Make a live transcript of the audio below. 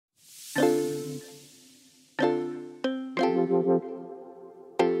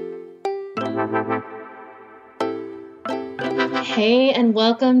Hey, and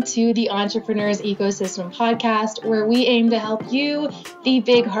welcome to the Entrepreneur's Ecosystem podcast, where we aim to help you, the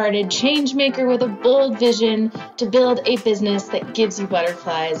big-hearted change maker with a bold vision, to build a business that gives you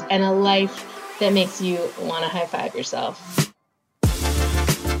butterflies and a life that makes you want to high-five yourself.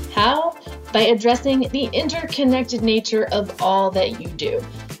 How? By addressing the interconnected nature of all that you do.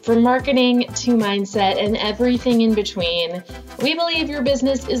 From marketing to mindset and everything in between, we believe your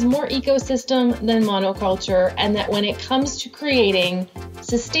business is more ecosystem than monoculture, and that when it comes to creating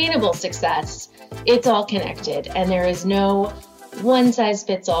sustainable success, it's all connected and there is no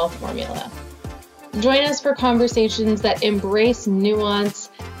one-size-fits-all formula. Join us for conversations that embrace nuance,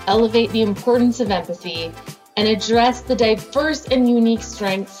 elevate the importance of empathy, and address the diverse and unique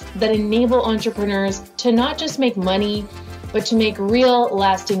strengths that enable entrepreneurs to not just make money, but to make real,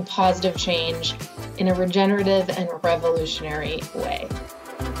 lasting, positive change in a regenerative and revolutionary way.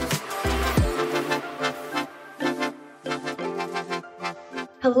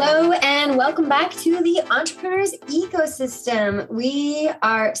 Hello and welcome back to the Entrepreneur's Ecosystem. We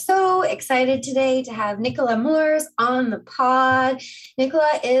are so excited today to have Nicola Moores on the pod.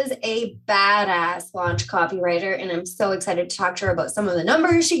 Nicola is a badass launch copywriter, and I'm so excited to talk to her about some of the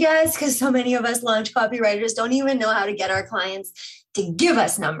numbers she gets, because so many of us launch copywriters don't even know how to get our clients to give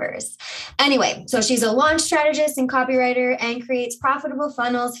us numbers. Anyway, so she's a launch strategist and copywriter and creates profitable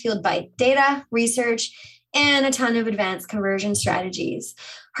funnels fueled by data, research, and a ton of advanced conversion strategies.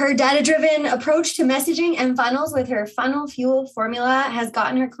 Her data-driven approach to messaging and funnels with her funnel fuel formula has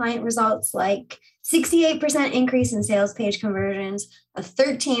gotten her client results like 68% increase in sales page conversions, a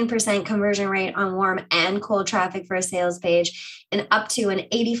 13% conversion rate on warm and cold traffic for a sales page, and up to an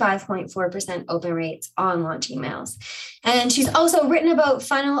 85.4% open rates on launch emails. And she's also written about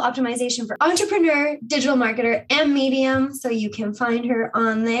funnel optimization for entrepreneur, digital marketer, and medium. So you can find her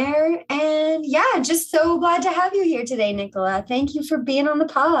on there. And yeah, just so glad to have you here today, Nicola. Thank you for being on the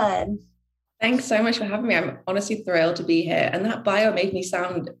pod. Thanks so much for having me. I'm honestly thrilled to be here. And that bio made me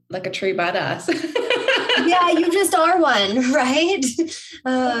sound like a true badass. Yeah, you just are one, right?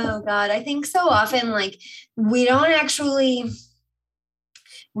 Oh God, I think so often like we don't actually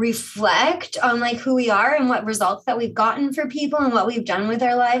reflect on like who we are and what results that we've gotten for people and what we've done with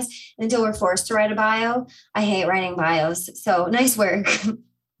our lives until we're forced to write a bio. I hate writing bios. So nice work.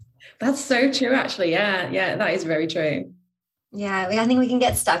 That's so true, actually. Yeah, that is very true. Yeah, I think we can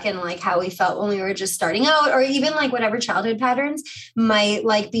get stuck in like how we felt when we were just starting out, or even like whatever childhood patterns might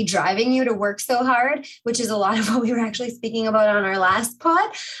like be driving you to work so hard, which is a lot of what we were actually speaking about on our last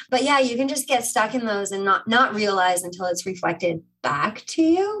pod. But yeah, you can just get stuck in those and not realize until it's reflected back to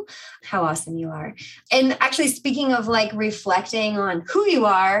you how awesome you are. And actually, speaking of like reflecting on who you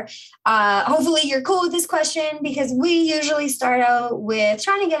are, hopefully you're cool with this question, because we usually start out with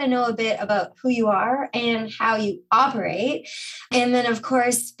trying to get to know a bit about who you are and how you operate. And then, of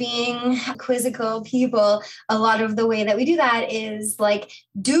course, being quizzical people, a lot of the way that we do that is like,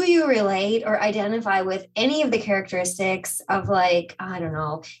 do you relate or identify with any of the characteristics of like, I don't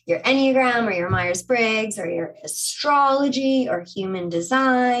know, your Enneagram or your Myers-Briggs or your astrology or human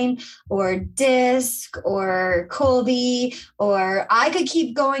design or DISC or Colby, or I could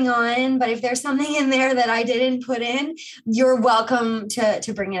keep going on, but if there's something in there that I didn't put in, you're welcome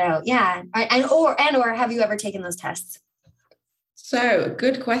to bring it out. Yeah. Or have you ever taken those tests? So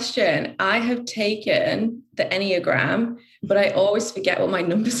good question. I have taken the Enneagram, but I always forget what my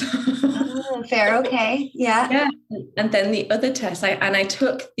numbers are. Oh, fair. Okay. Yeah. And then the other test, I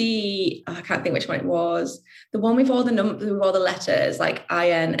took I can't think which one it was. The one with all the numbers, with all the letters, like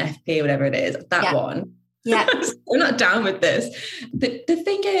INFP, whatever it is, that one. Yeah. We're not down with this. The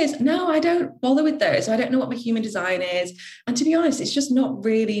thing is, no, I don't bother with those. So I don't know what my human design is. And to be honest, it's just not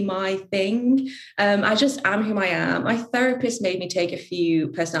really my thing. I just am who I am. My therapist made me take a few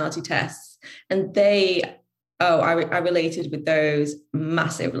personality tests, and I related with those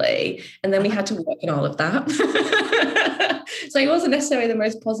massively. And then we had to work on all of that. So it wasn't necessarily the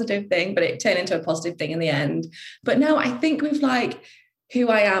most positive thing, but it turned into a positive thing in the end. But no, I think with like who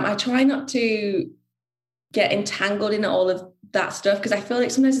I am, I try not to get entangled in all of that stuff, because I feel like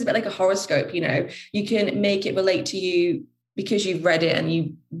sometimes it's a bit like a horoscope, you know, you can make it relate to you because you've read it and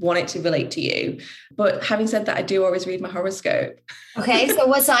you want it to relate to you. But having said that, I do always read my horoscope. Okay, so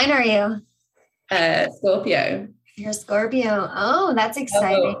what sign are you? Scorpio. You're a Scorpio. Oh, that's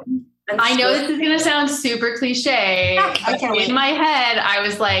exciting. Oh, I know this is going to sound super cliche. In my head, I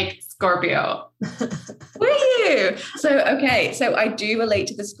was like, Scorpio. Were you? So I do relate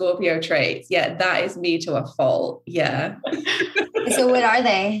to the Scorpio traits. Yeah, that is me to a fault. Yeah. So what are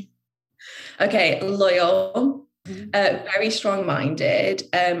they? Okay, loyal, Very strong-minded,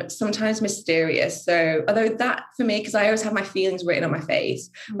 sometimes mysterious. So although that for me, because I always have my feelings written on my face,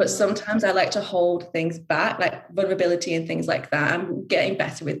 but sometimes I like to hold things back, like vulnerability and things like that. I'm getting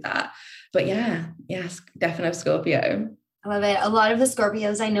better with that. But yes, definitely Scorpio. I love it. A lot of the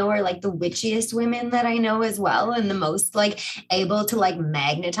Scorpios I know are like the witchiest women that I know as well, and the most like able to like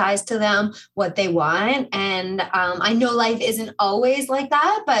magnetize to them what they want. And I know life isn't always like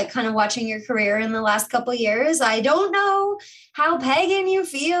that, but kind of watching your career in the last couple of years, I don't know how pagan you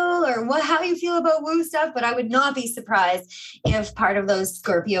feel or how you feel about woo stuff, but I would not be surprised if part of those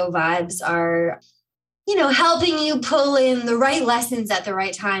Scorpio vibes are, you know, helping you pull in the right lessons at the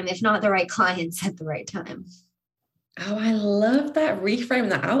right time, if not the right clients at the right time. Oh, I love that reframe,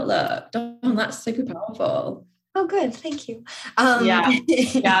 that outlook. Dawn, that's super powerful. Oh, good. Thank you.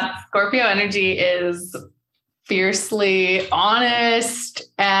 Yeah. Scorpio energy is fiercely honest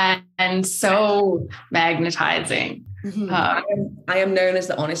and so magnetizing. I am known as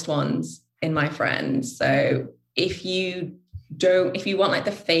the honest ones in my friends. So if you want like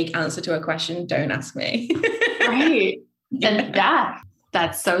the fake answer to a question, don't ask me. Right. And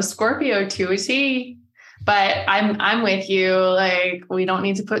that's so Scorpio to a T. But I'm with you. Like, we don't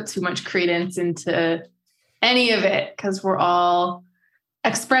need to put too much credence into any of it because we're all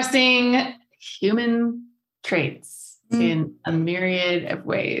expressing human traits in a myriad of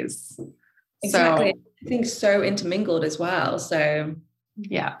ways. Exactly. I think so intermingled as well. So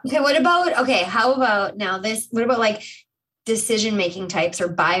yeah. Okay, how about now this? What about like decision-making types or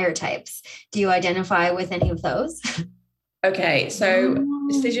buyer types? Do you identify with any of those? Okay, so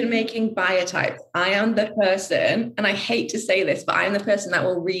decision-making buyer type. I am the person, and I hate to say this, but I am the person that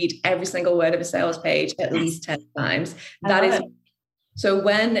will read every single word of a sales page at least 10 times. That is, so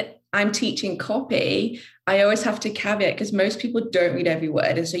when I'm teaching copy, I always have to caveat because most people don't read every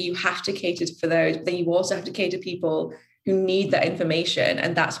word. And so you have to cater for those, but then you also have to cater to people who need that information.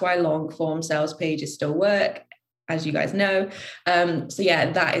 And that's why long form sales pages still work, as you guys know. So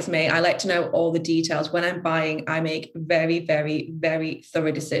yeah, that is me. I like to know all the details. When I'm buying, I make very, very, very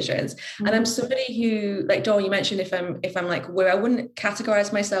thorough decisions. And I'm somebody who, like Dawn, you mentioned if I'm like where I wouldn't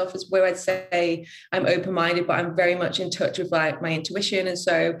categorize myself as where I'd say I'm open-minded, but I'm very much in touch with like my intuition. And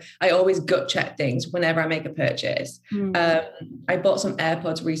so I always gut check things whenever I make a purchase. I bought some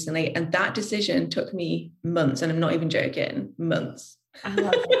AirPods recently, and that decision took me months, and I'm not even joking, months. I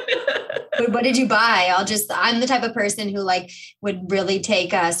love it. What did you buy? I'm the type of person who like would really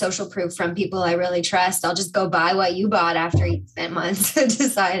take social proof from people I really trust. I'll just go buy what you bought after you spent months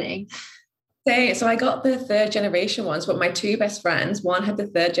deciding. So I got the 3rd generation ones, but my 2 best friends, one had the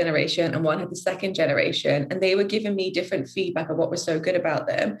 3rd generation and one had the 2nd generation. And they were giving me different feedback of what was so good about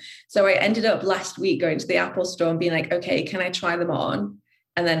them. So I ended up last week going to the Apple store and being like, okay, can I try them on?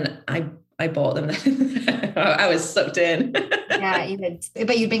 And then I bought them. I was sucked in. Yeah,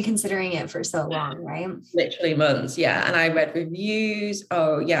 but you've been considering it for so long, right? Literally months, yeah. And I read reviews.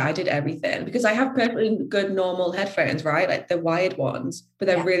 Oh, yeah, I did everything because I have perfectly good normal headphones, right? Like the wired ones, but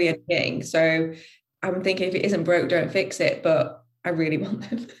they're really annoying. So I'm thinking if it isn't broke, don't fix it. But I really want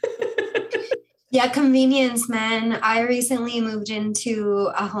them. Yeah, convenience, man. I recently moved into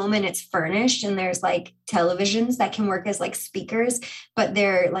a home and it's furnished and there's like televisions that can work as like speakers, but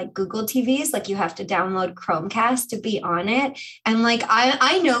they're like Google TVs. Like you have to download Chromecast to be on it. And like,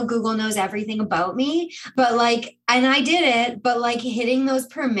 I know Google knows everything about me, but like, and I did it, but like hitting those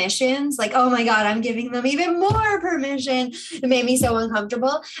permissions, like, oh my God, I'm giving them even more permission. It made me so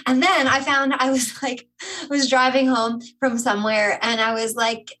uncomfortable. And then I found I was driving home from somewhere and I was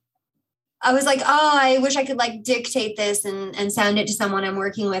like, oh, I wish I could like dictate this and send it to someone I'm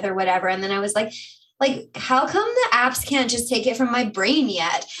working with or whatever. And then I was like, how come the apps can't just take it from my brain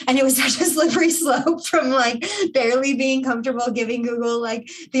yet? And it was such a slippery slope from like barely being comfortable giving Google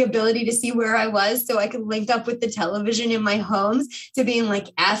like the ability to see where I was so I could link up with the television in my homes to being like,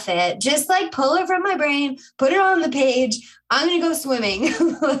 F it, just like pull it from my brain, put it on the page. I'm going to go swimming.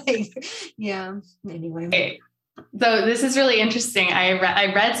 Anyway. Hey. So this is really interesting.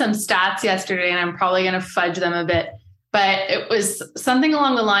 I read some stats yesterday and I'm probably going to fudge them a bit, but it was something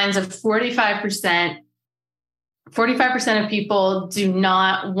along the lines of 45% of people do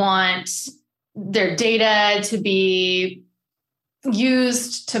not want their data to be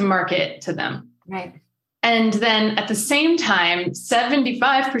used to market to them. Right. And then at the same time,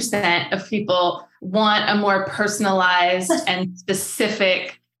 75% of people want a more personalized and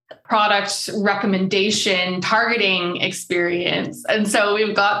specific product recommendation targeting experience. And so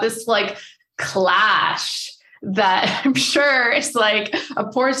we've got this like clash that I'm sure is like a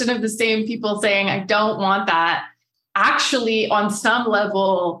portion of the same people saying, I don't want that. Actually, on some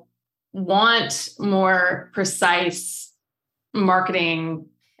level, want more precise marketing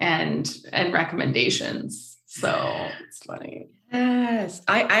and recommendations. So it's funny. Yes.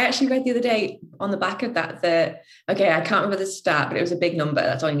 I actually read the other day on the back of that, okay, I can't remember the stat, but it was a big number.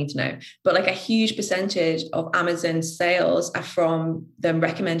 That's all you need to know. But like a huge percentage of Amazon's sales are from them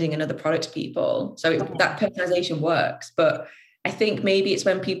recommending another product to people. So that personalization works. But I think maybe it's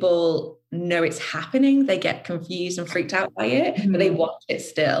when people know it's happening, they get confused and freaked out by it, but they want it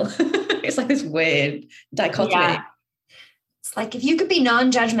still. It's like this weird dichotomy. Yeah. It's like, if you could be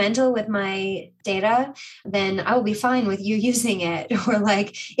non-judgmental with my data, then I will be fine with you using it. Or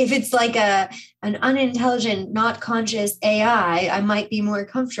like, if it's like an unintelligent, not conscious AI, I might be more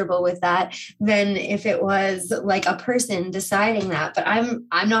comfortable with that than if it was like a person deciding that. But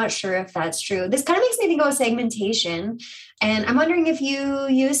I'm not sure if that's true. This kind of makes me think about segmentation. And I'm wondering if you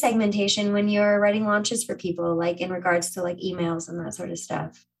use segmentation when you're writing launches for people, like in regards to like emails and that sort of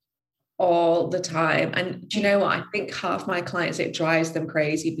stuff. All the time. And do you know what? I think half my clients, it drives them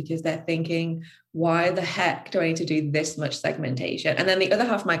crazy because they're thinking, why the heck do I need to do this much segmentation? And then the other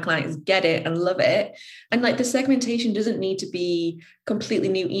half of my clients get it and love it. And like the segmentation doesn't need to be completely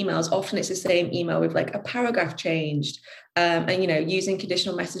new emails. Often it's the same email with like a paragraph changed, and, you know, using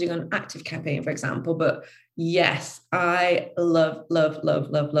conditional messaging on active campaign, for example. But yes, I love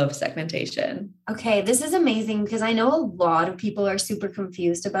segmentation. Okay, this is amazing because I know a lot of people are super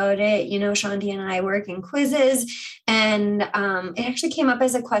confused about it. You know, Shanti and I work in quizzes, and it actually came up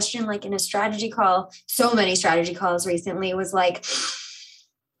as a question like in a strategy call. So many strategy calls recently was like,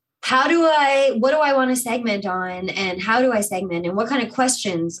 what do I want to segment on, and how do I segment, and what kind of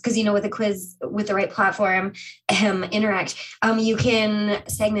questions? Because, you know, with a quiz, with the right platform, Interact, you can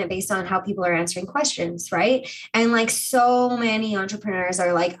segment based on how people are answering questions, right? And like so many entrepreneurs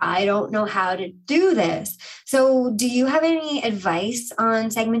are like, I don't know how to do this. So do you have any advice on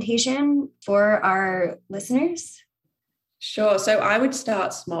segmentation for our listeners? Sure. So I would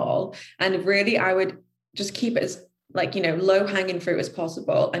start small, and really I would just keep it as like, you know, low hanging fruit as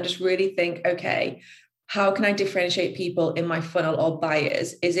possible, and just really think, okay, how can I differentiate people in my funnel or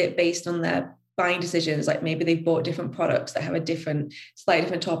buyers? Is it based on their buying decisions? Like maybe they've bought different products that have a slightly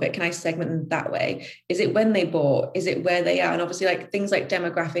different topic. Can I segment them that way? Is it when they bought? Is it where they are? And obviously like things like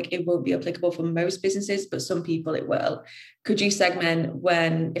demographic, it won't be applicable for most businesses, but some people it will. Could you segment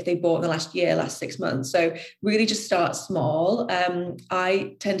if they bought in the last year, last 6 months? So really just start small.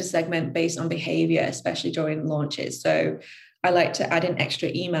 I tend to segment based on behavior, especially during launches. So I like to add in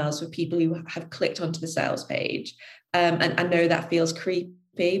extra emails for people who have clicked onto the sales page. And I know that feels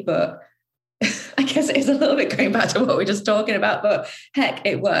creepy, but I guess it is a little bit going back to what we were just talking about, but heck,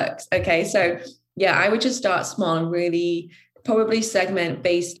 it works. Okay. So yeah, I would just start small and really probably segment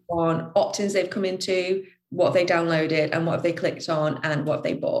based on opt-ins they've come into, what they downloaded, and what have they clicked on, and what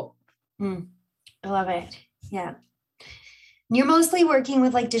they bought. I love it. Yeah. You're mostly working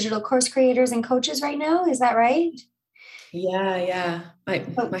with like digital course creators and coaches right now. Is that right? Yeah.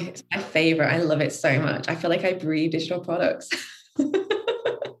 It's my favorite. I love it so much. I feel like I breathe digital products.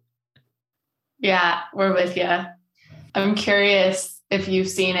 Yeah, we're with you. I'm curious if you've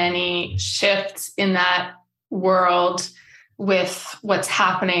seen any shifts in that world with what's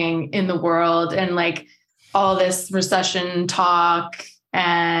happening in the world and like all this recession talk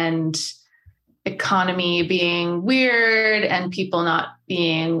and economy being weird and people not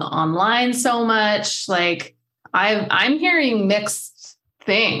being online so much. Like I'm hearing mixed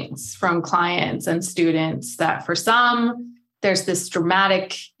things from clients and students that for some, there's this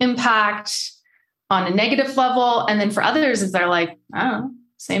dramatic impact on a negative level. And then for others, is they're like, oh,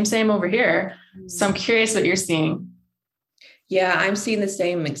 same over here. So I'm curious what you're seeing. Yeah, I'm seeing the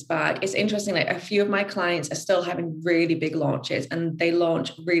same mixed bag. It's interesting. Like a few of my clients are still having really big launches, and they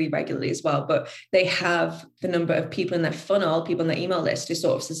launch really regularly as well, but they have the number of people in their funnel, people on their email list to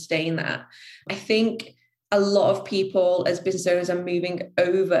sort of sustain that. I think a lot of people as business owners are moving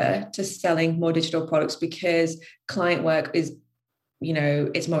over to selling more digital products because client work is, you know,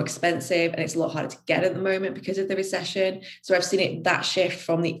 it's more expensive and it's a lot harder to get at the moment because of the recession. So I've seen that shift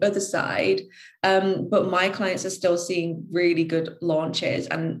from the other side. But my clients are still seeing really good launches.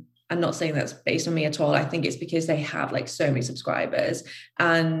 And I'm not saying that's based on me at all. I think it's because they have like so many subscribers,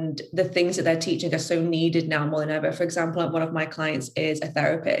 and the things that they're teaching are so needed now more than ever. For example, one of my clients is a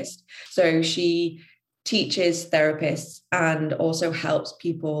therapist. So she teaches therapists and also helps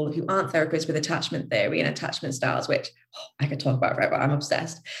people who aren't therapists with attachment theory and attachment styles, which I could talk about forever. I'm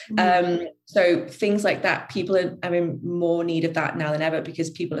obsessed. So things like that, people are in more need of that now than ever because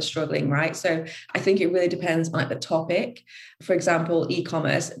people are struggling, right? So I think it really depends on like the topic. For example,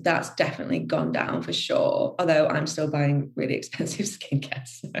 e-commerce, that's definitely gone down for sure. Although I'm still buying really expensive skincare.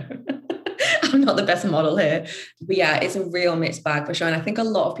 So. I'm not the best model here. But yeah, it's a real mixed bag for sure. And I think a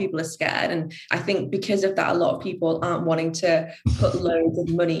lot of people are scared. And I think because of that, a lot of people aren't wanting to put loads of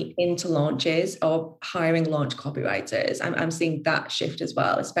money into launches or hiring launch copywriters. I'm seeing that shift as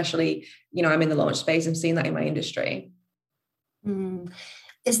well, especially, I'm in the launch space. I'm seeing that in my industry. Mm.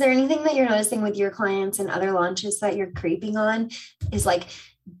 Is there anything that you're noticing with your clients and other launches that you're creeping on is like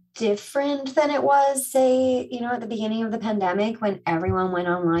different than it was, say, at the beginning of the pandemic when everyone went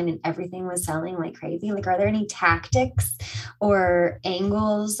online and everything was selling like crazy? Like, are there any tactics or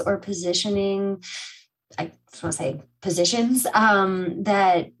angles or positioning, I just want to say positions,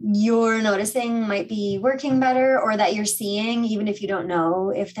 that you're noticing might be working better or that you're seeing, even if you don't know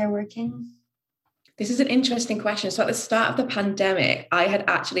if they're working? This is an interesting question. So at the start of the pandemic, I had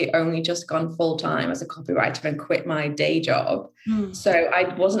actually only just gone full-time as a copywriter and quit my day job. So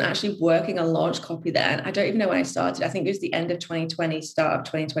I wasn't actually working on launch copy then. I don't even know when I started. I think it was the end of 2020, start of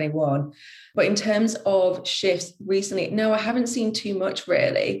 2021. But in terms of shifts recently, no, I haven't seen too much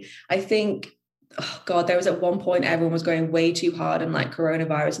really. I think, oh God, there was at one point everyone was going way too hard on like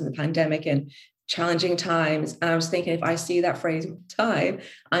coronavirus and the pandemic and challenging times. And I was thinking, if I see that phrase one time,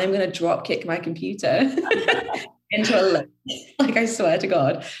 I'm going to drop kick my computer into a lake. Like, I swear to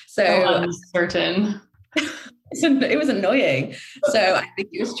God. So I'm certain. It was annoying. So I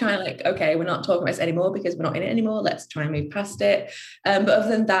think it was trying like, okay, we're not talking about this anymore because we're not in it anymore. Let's try and move past it. But other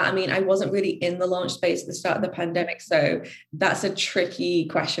than that, I mean, I wasn't really in the launch space at the start of the pandemic. So that's a tricky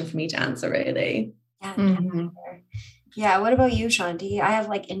question for me to answer, really. Yeah. Mm-hmm. Yeah. What about you, Shanti? I have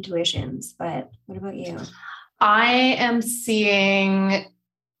like intuitions, but what about you? I am seeing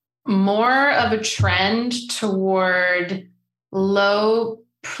more of a trend toward low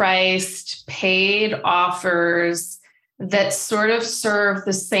priced paid offers that sort of serve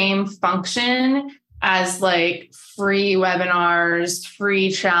the same function as like free webinars,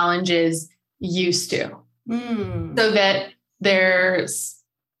 free challenges used to. So that there's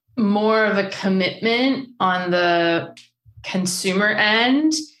more of a commitment on the consumer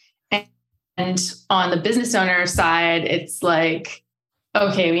end, and on the business owner side, it's like,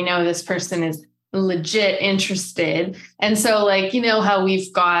 okay, we know this person is legit interested. And so like, how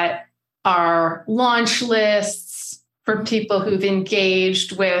we've got our launch lists for people who've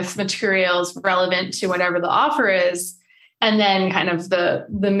engaged with materials relevant to whatever the offer is. And then kind of the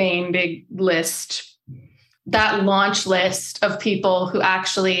main big list, that launch list of people who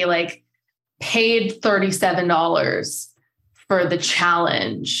actually like paid $37 for the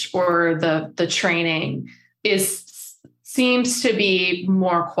challenge or the training seems to be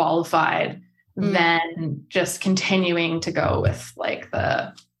more qualified than just continuing to go with like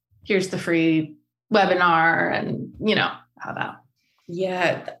here's the free webinar and how that.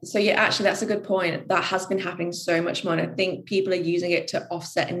 Yeah. So yeah, actually that's a good point. That has been happening so much more. And I think people are using it to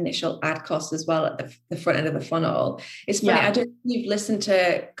offset initial ad costs as well at the front end of the funnel. It's funny. Yeah. I don't think you've listened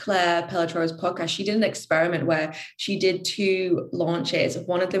to Claire Pelletro's podcast. She did an experiment where she did 2 launches.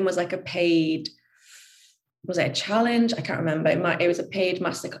 One of them was like a paid, was it a challenge? I can't remember. It was a paid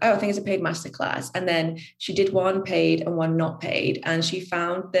master. Oh, I think it's a paid masterclass. And then she did one paid and one not paid. And she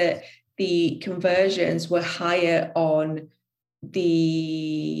found that the conversions were higher on I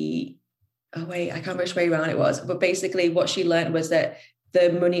can't remember which way around it was, but basically what she learned was that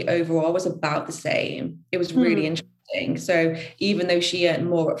the money overall was about the same. It was really interesting. So even though she earned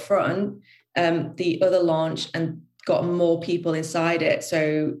more upfront, the other launch and got more people inside it.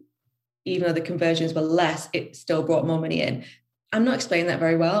 So even though the conversions were less, it still brought more money in. I'm not explaining that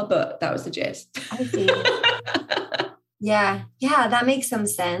very well, but that was the gist. I see. Yeah, that makes some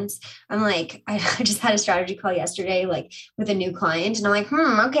sense. I'm like, I just had a strategy call yesterday, like with a new client, and I'm like,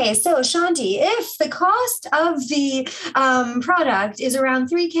 okay, so Shanti, if the cost of the product is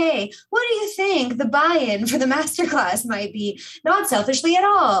around $3,000, what do you think the buy-in for the masterclass might be? Not selfishly at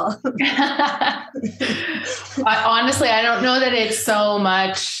all. Honestly, I don't know that it's so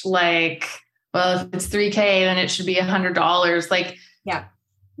much like, well, if it's $3,000, then it should be $100. Like, yeah.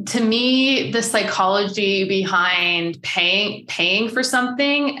 To me, the psychology behind paying for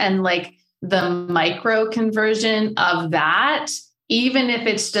something and like the micro conversion of that, even if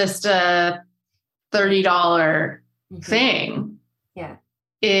it's just a $30 thing,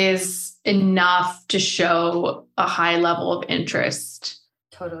 is enough to show a high level of interest.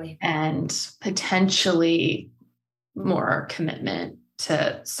 Totally. And potentially more commitment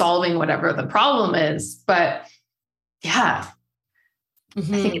to solving whatever the problem is. But yeah. I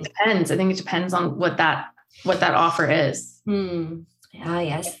think it depends. I think it depends on what that offer is.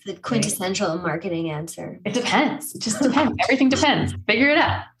 Yes. The quintessential marketing answer. It depends. It just depends. Everything depends. Figure it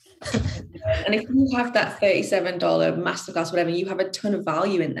out. And if you have that $37 masterclass, whatever, you have a ton of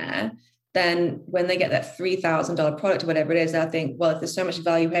value in there. then when they get that $3,000 product or whatever it is, they'll think, well, if there's so much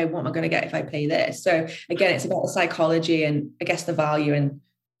value here, what am I going to get if I pay this? So again, it's about the psychology and I guess the value and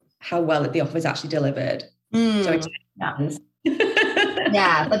how well the offer is actually delivered. So it depends.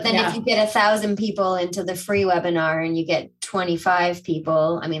 Yeah, but then if you get 1,000 people into the free webinar and you get 25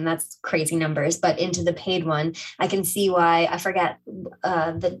 people, I mean, that's crazy numbers, but into the paid one, I can see why, I forget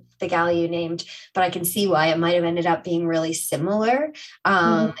the gal you named, but I can see why it might have ended up being really similar.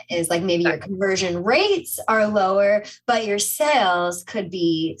 Is like maybe your conversion rates are lower, but your sales could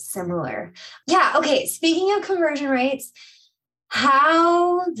be similar. Yeah. Okay. Speaking of conversion rates,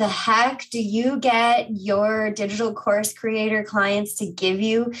 how the heck do you get your digital course creator clients to give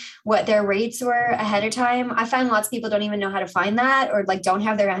you what their rates were ahead of time? I find lots of people don't even know how to find that, or like don't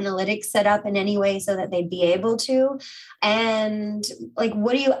have their analytics set up in any way so that they'd be able to. And like,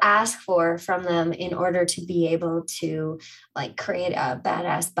 what do you ask for from them in order to be able to like create a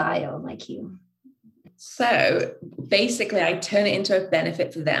badass bio like you? So basically, I turn it into a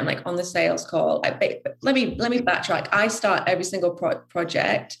benefit for them, like on the sales call. Let me backtrack. I start every single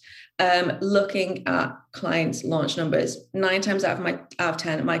project looking at clients' launch numbers. 9 times out of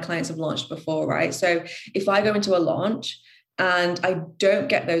 10, my clients have launched before, right? So if I go into a launch and I don't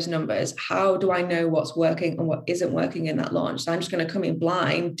get those numbers, how do I know what's working and what isn't working in that launch? So I'm just going to come in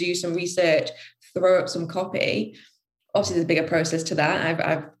blind, do some research, throw up some copy. Obviously, there's a bigger process to that.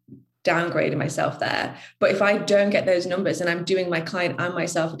 I've downgraded myself there. But if I don't get those numbers, then I'm doing my client and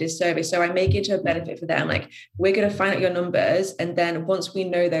myself a disservice. So I make it to a benefit for them. Like, we're going to find out your numbers. And then once we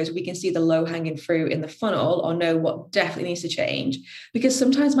know those, we can see the low hanging fruit in the funnel or know what definitely needs to change. Because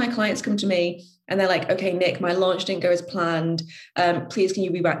sometimes my clients come to me and they're like, okay, Nick, my launch didn't go as planned. Please, can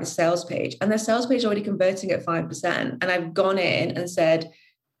you rewrite the sales page? And their sales page is already converting at 5%. And I've gone in and said,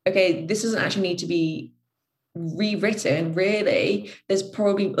 okay, this doesn't actually need to be rewritten. Really, there's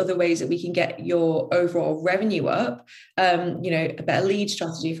probably other ways that we can get your overall revenue up, a better lead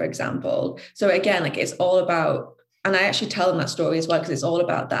strategy, for example. So again, like, it's all about, and I actually tell them that story as well, because it's all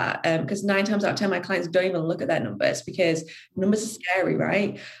about that. Because 9 times out of 10, my clients don't even look at their numbers because numbers are scary,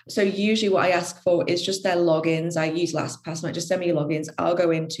 right? So usually what I ask for is just their logins. I use LastPass, just send me your logins. I'll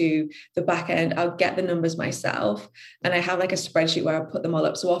go into the back end. I'll get the numbers myself. And I have like a spreadsheet where I put them all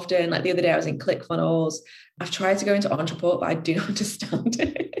up. So often, like the other day, I was in ClickFunnels. I've tried to go into Entreport, but I do not understand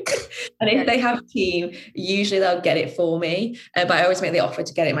it. And if they have a team, usually they'll get it for me. But I always make the offer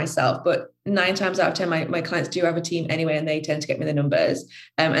to get it myself. But 9 times out of 10, my clients do have a team anyway, and they tend to get me the numbers.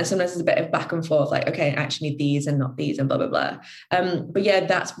 And sometimes there's a bit of back and forth, like, okay, I actually need these and not these and blah, blah, blah. But yeah,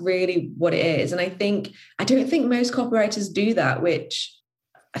 that's really what it is. And I don't think most copywriters do that, which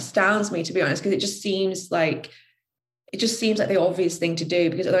astounds me, to be honest, because it just seems like the obvious thing to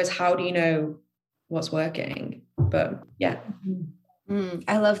do, because otherwise, how do you know what's working? But yeah.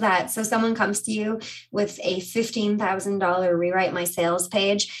 I love that. So someone comes to you with a $15,000 rewrite my sales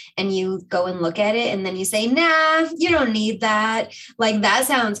page, and you go and look at it, and then you say, nah, you don't need that. Like, that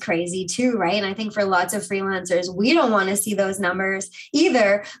sounds crazy too, right? And I think for lots of freelancers, we don't want to see those numbers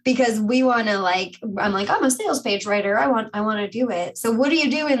either, because we want to, like, I'm a sales page writer. I want to do it. So what do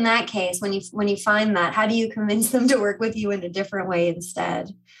you do in that case when you find that? How do you convince them to work with you in a different way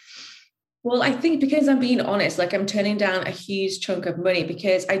instead? Well, I think because I'm being honest, like, I'm turning down a huge chunk of money,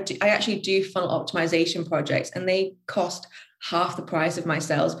 because I actually do funnel optimization projects, and they cost half the price of my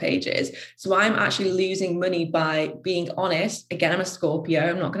sales pages. So I'm actually losing money by being honest. Again, I'm a Scorpio.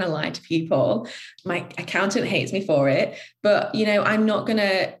 I'm not going to lie to people. My accountant hates me for it, but I'm not going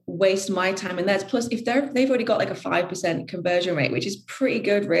to waste my time in theirs. Plus, if they've already got like a 5% conversion rate, which is pretty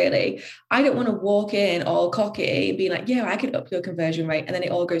good, really, I don't want to walk in all cocky and be like, yeah, I could up your conversion rate, and then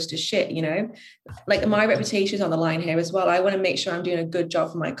it all goes to shit. Like, my reputation is on the line here as well. I want to make sure I'm doing a good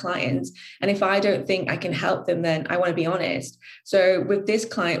job for my clients. And if I don't think I can help them, then I want to be honest. So with this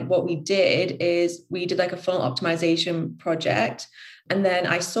client, what we did is we did like a funnel optimization project. And then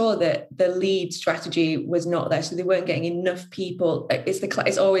I saw that the lead strategy was not there. So they weren't getting enough people.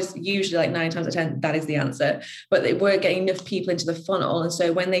 It's always usually like 9 times out of 10, that is the answer. But they weren't getting enough people into the funnel. And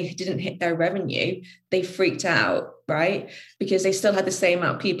so when they didn't hit their revenue, they freaked out, right? Because they still had the same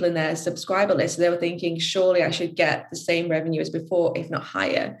amount of people in their subscriber list. So they were thinking, surely I should get the same revenue as before, if not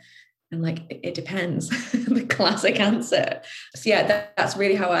higher. And like, it depends. The classic answer. So yeah, that's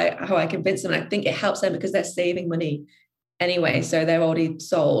really how I convince them. And I think it helps them because they're saving money anyway. So they're already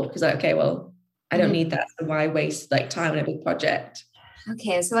sold, because like, okay, well, I don't need that. So why waste like time on a big project?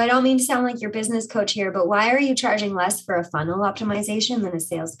 Okay. So I don't mean to sound like your business coach here, but why are you charging less for a funnel optimization than a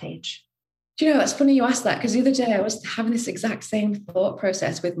sales page? Do you know, it's funny you asked that, because the other day I was having this exact same thought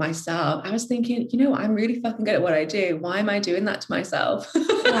process with myself. I was thinking, I'm really fucking good at what I do. Why am I doing that to myself? Yeah.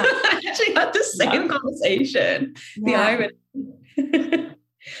 I actually had the same conversation. Yeah. The irony.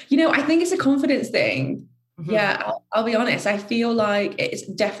 I think it's a confidence thing. Mm-hmm. Yeah, I'll be honest. I feel like it's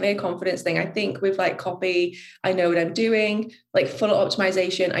definitely a confidence thing. I think with like copy, I know what I'm doing. Like funnel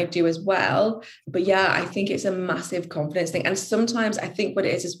optimization, I do as well. But yeah, I think it's a massive confidence thing. And sometimes I think what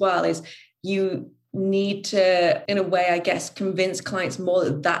it is as well is you need to, in a way, I guess, convince clients more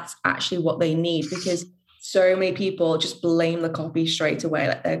that that's actually what they need, because so many people just blame the copy straight away.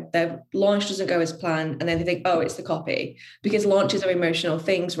 Like their launch doesn't go as planned, and then they think, oh, it's the copy, because launches are emotional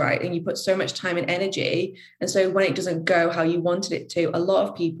things, right? And you put so much time and energy. And so when it doesn't go how you wanted it to, a lot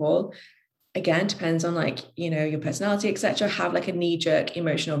of people, again, depends on like, your personality, etc., have like a knee-jerk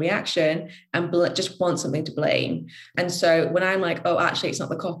emotional reaction and just want something to blame. And so when I'm like, oh, actually, it's not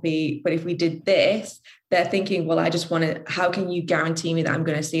the copy, but if we did this, they're thinking, well, I just want to, how can you guarantee me that I'm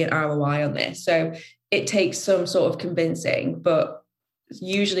going to see an ROI on this? So it takes some sort of convincing, but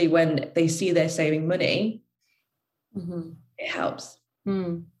usually when they see they're saving money, mm-hmm. it helps.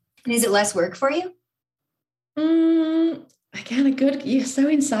 Mm. And is it less work for you? Again, you're so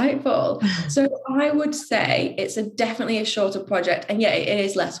insightful. So I would say it's definitely a shorter project. And yeah, it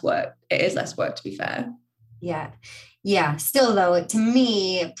is less work. It is less work, to be fair. Yeah. Yeah. Still though, to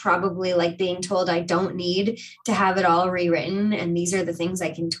me, probably like being told I don't need to have it all rewritten and these are the things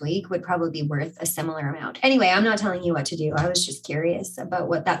I can tweak would probably be worth a similar amount. Anyway, I'm not telling you what to do. I was just curious about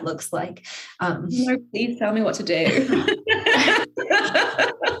what that looks like. No, please tell me what to do.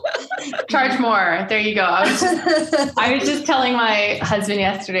 Charge more. There you go. I was just telling my husband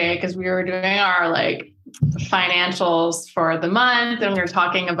yesterday, because we were doing our like financials for the month, and we were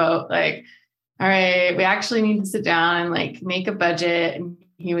talking about like, all right, we actually need to sit down and like make a budget. And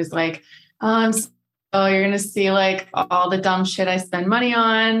he was like, oh, you're going to see like all the dumb shit I spend money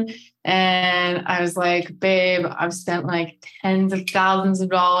on. And I was like, babe, I've spent like tens of thousands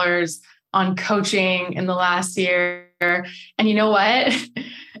of dollars on coaching in the last year. And you know what?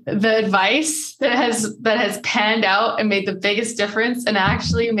 The advice that has panned out and made the biggest difference and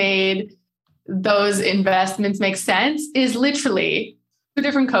actually made those investments make sense is literally 2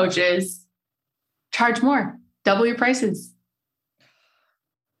 different coaches. Charge more, double your prices.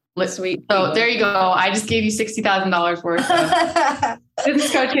 Sweet. So there you go. I just gave you $60,000 worth of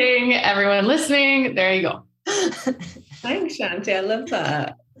business coaching. Everyone listening, there you go. Thanks, Shanti. I love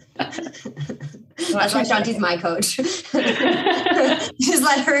that. That's why Shanti's my coach. Just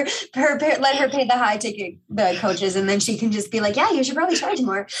let her pay the high ticket, the coaches, and then she can just be like, yeah, you should probably charge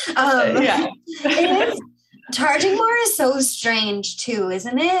more. Yeah. It is. Charging more is so strange too,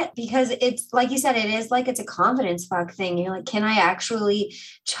 isn't it? Because it's like you said, it is like it's a confidence fuck thing. You're like, can I actually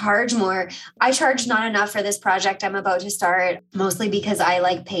charge more? I charge not enough for this project I'm about to start, mostly because I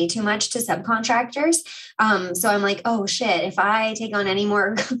like pay too much to subcontractors. So I'm like, oh shit, if I take on any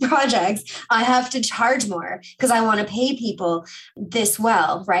more projects, I have to charge more because I want to pay people this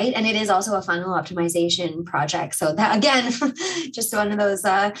well, right? And it is also a funnel optimization project. So that again, just one of those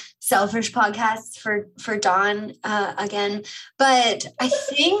selfish podcasts for Dawn again. But I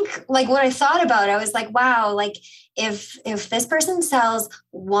think like what I thought about, I was like, wow, like if this person sells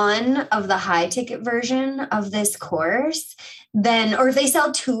one of the high ticket version of this course, then, or if they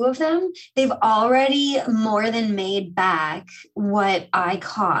sell 2 of them, they've already more than made back what I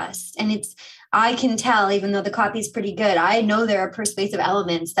cost. And I can tell, even though the copy is pretty good, I know there are persuasive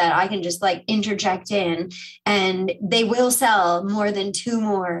elements that I can just like interject in and they will sell more than 2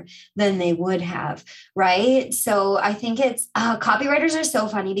 more than they would have. Right. So I think it's copywriters are so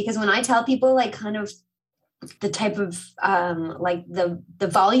funny because when I tell people like kind of the type of like the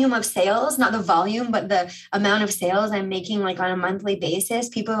volume of sales, not the volume, but the amount of sales I'm making like on a monthly basis,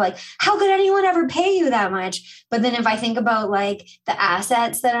 people are like, how could anyone ever pay you that much? But then if I think about like the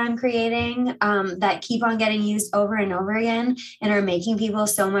assets that I'm creating that keep on getting used over and over again and are making people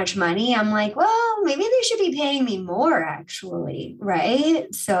so much money, I'm like, well, maybe they should be paying me more actually. Right.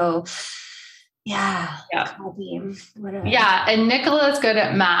 So yeah. Yeah. And Nicola is good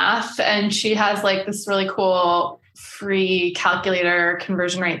at math and she has like this really cool free calculator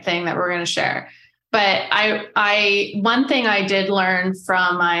conversion rate thing that we're going to share. But one thing I did learn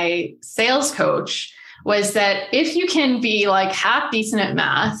from my sales coach was that if you can be like half decent at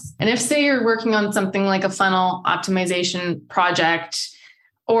math, and if say you're working on something like a funnel optimization project,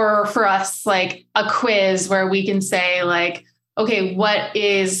 or for us, like a quiz where we can say like, okay, what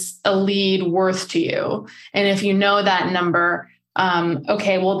is a lead worth to you? And if you know that number,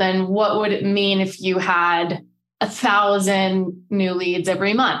 okay, well then what would it mean if you had 1,000 new leads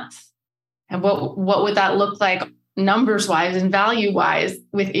every month? And what would that look like numbers wise and value wise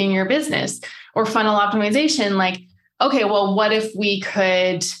within your business? Or funnel optimization, like, okay, well, what if we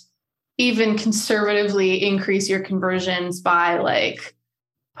could even conservatively increase your conversions by like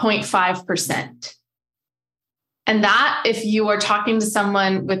 0.5%? And that, if you are talking to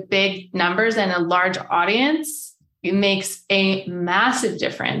someone with big numbers and a large audience, it makes a massive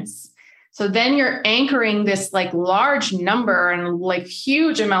difference. So then you're anchoring this like large number and like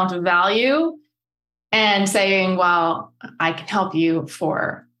huge amount of value and saying, well, I can help you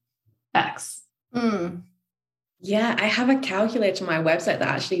for X. Mm. Yeah, I have a calculator on my website that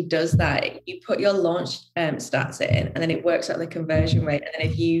actually does that. You put your launch stats in, and then it works out the conversion rate.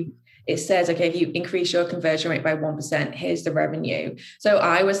 And then it says, okay, if you increase your conversion rate by 1%, here's the revenue. So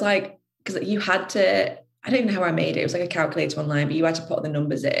I was like, because you had to, I don't even know how I made it. It was like a calculator online, but you had to put the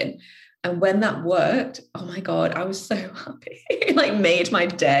numbers in. And when that worked, oh my God, I was so happy. It like made my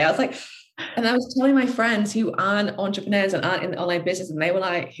day. I was like, and I was telling my friends who aren't entrepreneurs and aren't in the online business, and they were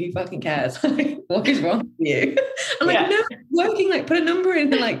like, who fucking cares? What is wrong with you? I'm like, no, it's working, like put a number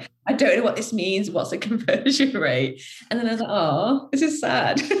in. And like, I don't know what this means. What's the conversion rate? And then I was like, oh, this is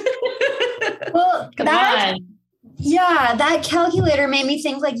sad. Well, that calculator made me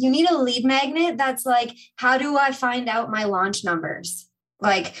think like you need a lead magnet that's like, how do I find out my launch numbers?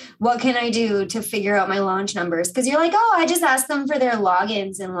 Like, what can I do to figure out my launch numbers? Because you're like, oh, I just ask them for their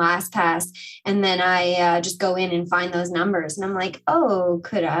logins in LastPass, and then I just go in and find those numbers. And I'm like, oh,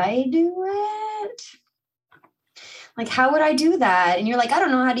 could I do it? Like, how would I do that? And you're like, I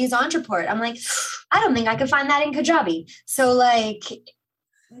don't know how to use Ontraport. I'm like, I don't think I could find that in Kajabi. So like,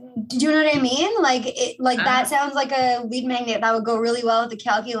 do you know what I mean? Like that sounds like a lead magnet that would go really well with the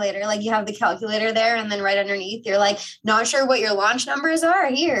calculator. Like you have the calculator there, and then right underneath, you're like, not sure what your launch numbers are?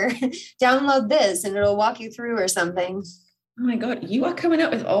 Here, download this and it'll walk you through or something. Oh my God, you are coming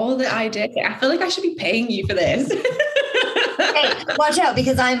up with all the ideas. I feel like I should be paying you for this. Hey, watch out,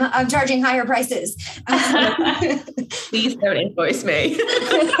 because I'm charging higher prices. Please don't invoice me.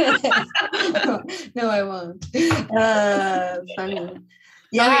 No, I won't. Funny.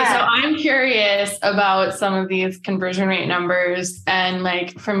 Yeah. Okay, so I'm curious about some of these conversion rate numbers and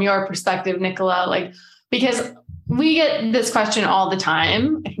like from your perspective, Nicola, like, because we get this question all the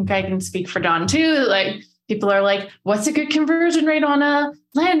time. I think I can speak for Dawn too. Like people are like, what's a good conversion rate on a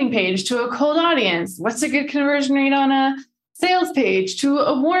landing page to a cold audience? What's a good conversion rate on a sales page to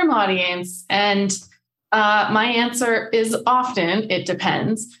a warm audience? And my answer is often, it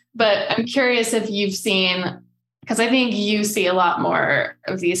depends, but I'm curious if you've seen, because I think you see a lot more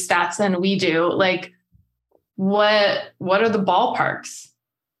of these stats than we do. Like, what are the ballparks?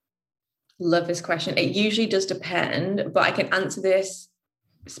 Love this question. It usually does depend, but I can answer this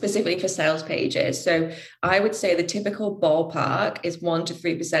specifically for sales pages. So I would say the typical ballpark is 1 to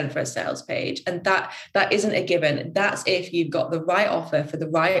 3% for a sales page. And that isn't a given. That's if you've got the right offer for the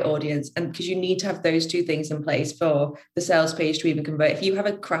right audience. And because you need to have those two things in place for the sales page to even convert. If you have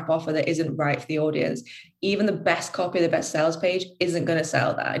a crap offer that isn't right for the audience, even the best copy, the best sales page isn't going to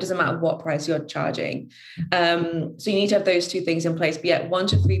sell that. It doesn't matter what price you're charging. So you need to have those two things in place. But yeah, 1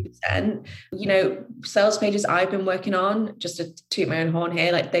 to 3%, sales pages I've been working on, just to toot my own horn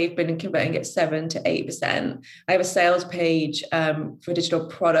here, like they've been converting at 7 to 8%. I have a sales page for a digital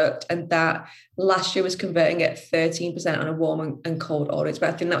product, and that last year was converting at 13% on a warm and cold audience.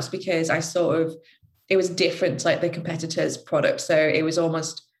 But I think that's because it was different to like the competitors' product. So it was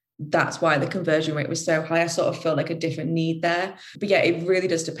almost, that's why the conversion rate was so high. I sort of feel like a different need there. But yeah, it really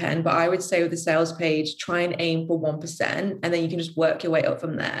does depend. But I would say with the sales page, try and aim for 1%, and then you can just work your way up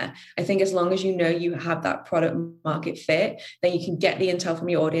from there. I think as long as you know you have that product market fit, then you can get the intel from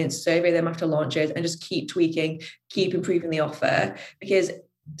your audience, survey them after launches, and just keep tweaking, keep improving the offer. Because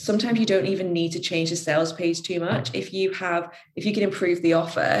sometimes you don't even need to change the sales page too much. If you can improve the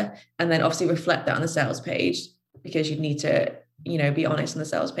offer and then obviously reflect that on the sales page, because you need to be honest on the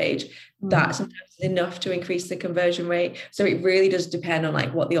sales page, that sometimes is enough to increase the conversion rate. So it really does depend on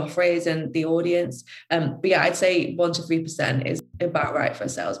like what the offer is and the audience. But yeah, I'd say 1 to 3% is about right for a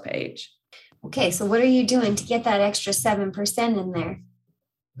sales page. Okay, so what are you doing to get that extra 7% in there?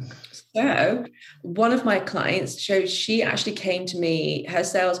 So one of my clients, she actually came to me, her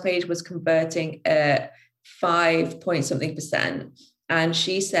sales page was converting at 5 point something percent. And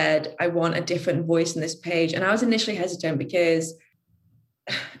she said, I want a different voice in this page. And I was initially hesitant because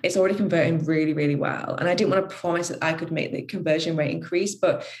it's already converting really, really well. And I didn't want to promise that I could make the conversion rate increase,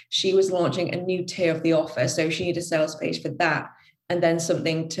 but she was launching a new tier of the offer. So she needed a sales page for that. And then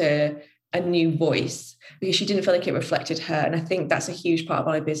something to a new voice, because she didn't feel like it reflected her. And I think that's a huge part of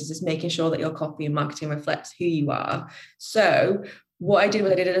our business, is making sure that your copy and marketing reflects who you are. So what I did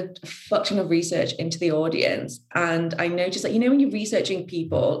was I did a fuck ton of research into the audience. And I noticed that, when you're researching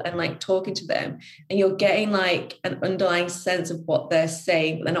people and like talking to them and you're getting like an underlying sense of what they're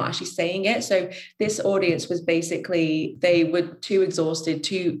saying, but they're not actually saying it. So this audience was basically, they were too exhausted,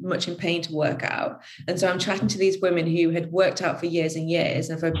 too much in pain to work out. And so I'm chatting to these women who had worked out for years and years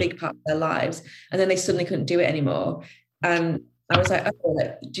and for a big part of their lives. And then they suddenly couldn't do it anymore. And I was like, oh,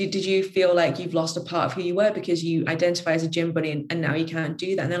 did you feel like you've lost a part of who you were because you identify as a gym bunny and now you can't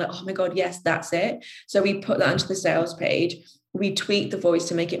do that? And they're like, oh my God, yes, that's it. So we put that onto the sales page. We tweaked the voice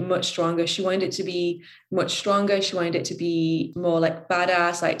to make it much stronger. She wanted it to be much stronger. She wanted it to be more like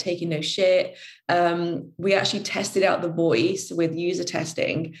badass, like taking no shit. We actually tested out the voice with user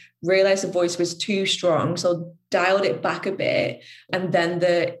testing, realized the voice was too strong. So dialed it back a bit. And then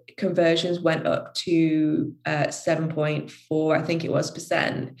the conversions went up to 7.4, I think it was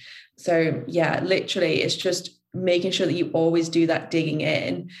 %. So yeah, literally it's just making sure that you always do that digging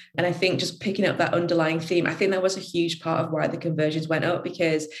in. And I think just picking up that underlying theme, I think that was a huge part of why the conversions went up,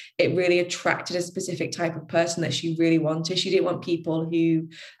 because it really attracted a specific type of person that she really wanted. She didn't want people who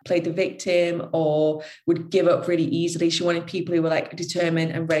played the victim or would give up really easily. She wanted people who were like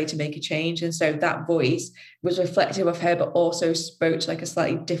determined and ready to make a change. And so that voice was reflective of her, but also spoke to like a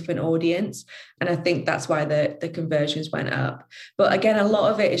slightly different audience. And I think that's why the conversions went up. But again, a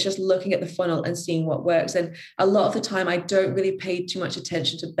lot of it is just looking at the funnel and seeing what works. And a lot of the time, I don't really pay too much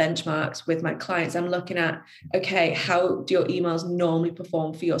attention to benchmarks with my clients. I'm looking at, okay, how do your emails normally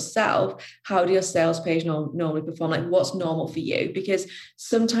perform for yourself? How do your sales page normally perform? Like what's normal for you? Because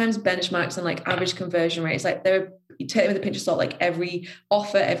sometimes benchmarks and like average conversion rates, like you take it with a pinch of salt, like every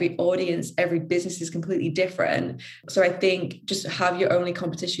offer, every audience, every business is completely different. So I think just have your only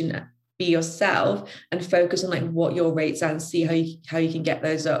competition be yourself and focus on like what your rates are and see how you can get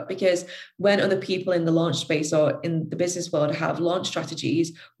those up. Because when other people in the launch space or in the business world have launch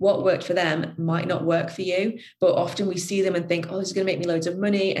strategies, what worked for them might not work for you. But often we see them and think, oh, this is going to make me loads of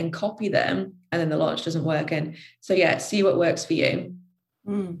money, and copy them, and then the launch doesn't work. And so yeah, see what works for you.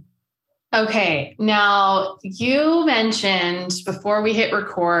 Okay. Now you mentioned before we hit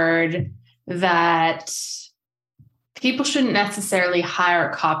record that people shouldn't necessarily hire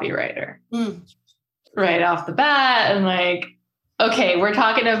a copywriter right off the bat. And like, okay, we're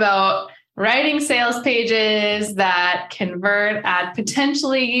talking about writing sales pages that convert at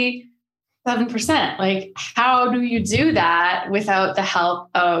potentially 7%. Like, how do you do that without the help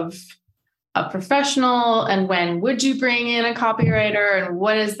of a professional? And when would you bring in a copywriter? And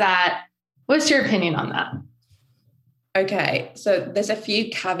what is that? What's your opinion on that? Okay, so there's a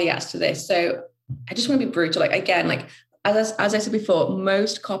few caveats to this. So I just want to be brutal. Like, again, like as I said before,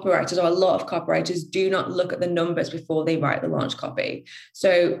 most copywriters or a lot of copywriters do not look at the numbers before they write the launch copy.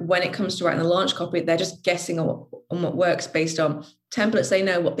 So when it comes to writing the launch copy, they're just guessing on what works based on templates they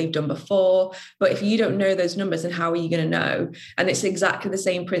know, what they've done before. But if you don't know those numbers, then how are you going to know? And it's exactly the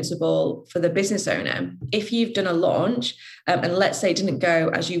same principle for the business owner. If you've done a launch and let's say it didn't go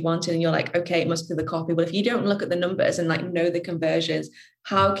as you wanted and you're like, okay, it must be the copy. But if you don't look at the numbers and like know the conversions,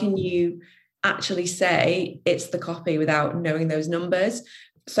 how can you actually say it's the copy without knowing those numbers?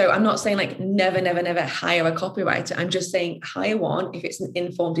 So I'm not saying like never hire a copywriter. I'm just saying hire one if it's an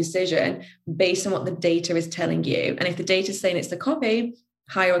informed decision based on what the data is telling you. And if the data is saying it's the copy,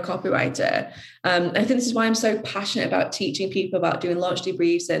 hire a copywriter. I think this is why I'm so passionate about teaching people about doing launch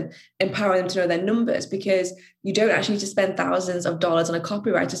debriefs and empowering them to know their numbers, because you don't actually need to spend thousands of dollars on a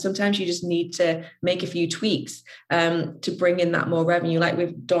copywriter. Sometimes you just need to make a few tweaks to bring in that more revenue. Like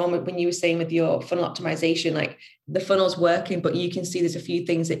with Dom, when you were saying with your funnel optimization, like the funnel's working, but you can see there's a few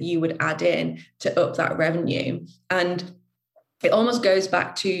things that you would add in to up that revenue. And it almost goes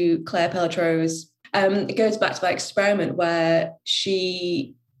back to Claire Pelletrau's it goes back to that experiment where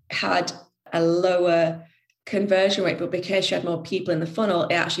she had a lower conversion rate, but because she had more people in the funnel,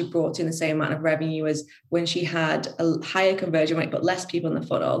 it actually brought in the same amount of revenue as when she had a higher conversion rate, but less people in the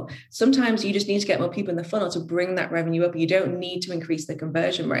funnel. Sometimes you just need to get more people in the funnel to bring that revenue up. You don't need to increase the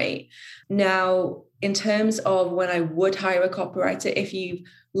conversion rate. Now, in terms of when I would hire a copywriter, if you've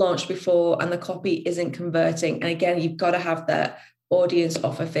launched before and the copy isn't converting, and again, you've got to have that audience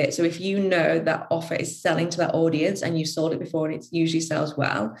offer fit. So if you know that offer is selling to that audience and you've sold it before and it usually sells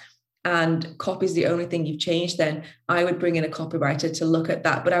well, and copy is the only thing you've changed, then I would bring in a copywriter to look at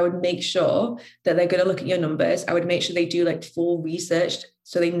that. But I would make sure that they're going to look at your numbers. I would make sure they do like full research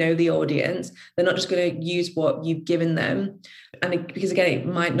so they know the audience. They're not just going to use what you've given them. And because again, it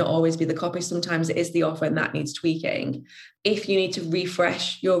might not always be the copy. Sometimes it is the offer and that needs tweaking. If you need to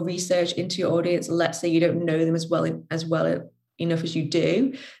refresh your research into your audience, let's say you don't know them as well enough as you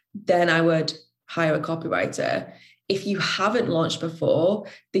do, then I would hire a copywriter. if you haven't launched before,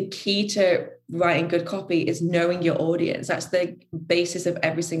 the key to writing good copy is knowing your audience. That's the basis of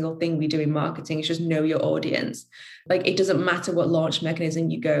every single thing we do in marketing. It's just know your audience. Like, it doesn't matter what launch mechanism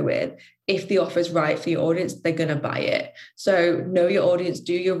you go with. If the offer is right for your audience, they're going to buy it. So know your audience,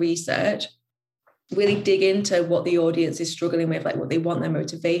 do your research, really dig into what the audience is struggling with, like what they want, their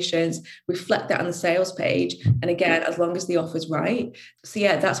motivations, reflect that on the sales page. And again, as long as the offer's right. So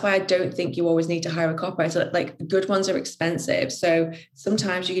yeah, that's why I don't think you always need to hire a copywriter. Like, good ones are expensive. So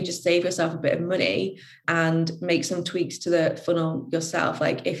sometimes you can just save yourself a bit of money and make some tweaks to the funnel yourself.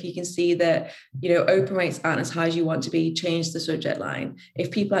 Like, if you can see that, open rates aren't as high as you want to be, change the subject line.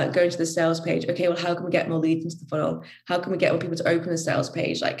 If people aren't going to the sales page, okay, well, how can we get more leads into the funnel? How can we get more people to open the sales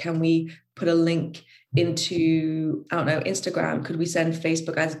page? Like, can we put a link into, I don't know, Instagram? Could we send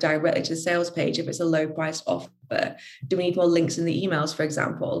Facebook ads directly to the sales page if it's a low priced offer? Do we need more links in the emails, for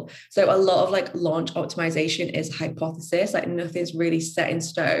example? So a lot of like launch optimization is hypothesis, like nothing's really set in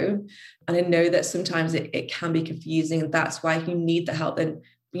stone. And I know that sometimes it can be confusing. And that's why if you need the help, then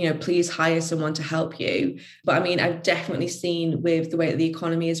please hire someone to help you. But I mean, I've definitely seen with the way that the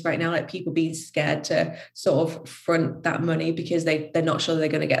economy is right now, like people being scared to sort of front that money because they're not sure they're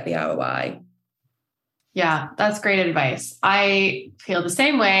going to get the ROI. Yeah, that's great advice. I feel the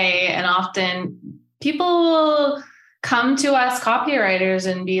same way. And often people will come to us copywriters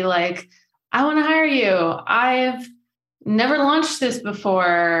and be like, I want to hire you. I've never launched this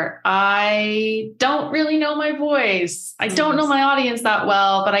before. I don't really know my voice. I don't know my audience that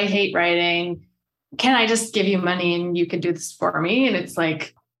well, but I hate writing. Can I just give you money and you can do this for me? And it's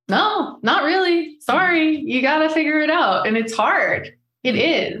like, no, not really. Sorry. You got to figure it out. And it's hard. It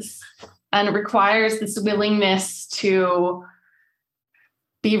is. And it requires this willingness to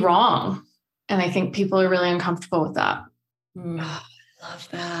be wrong. And I think people are really uncomfortable with that. Oh, I love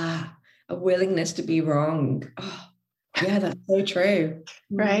that. A willingness to be wrong. Oh. Yeah, that's so true.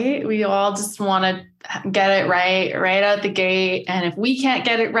 Right? We all just want to get it right out the gate. And if we can't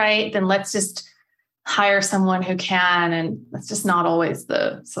get it right, then let's just hire someone who can. And that's just not always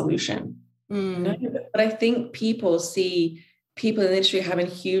the solution. No, but I think people see people in the industry having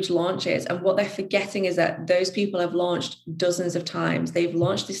huge launches, and what they're forgetting is that those people have launched dozens of times. They've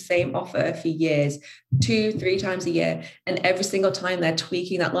launched the same offer for years, 2-3 times a year. And every single time they're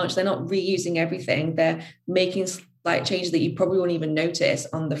tweaking that launch, they're not reusing everything. They're making slight changes that you probably won't even notice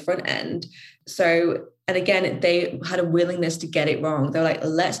on the front end. So, and again, they had a willingness to get it wrong. They're like,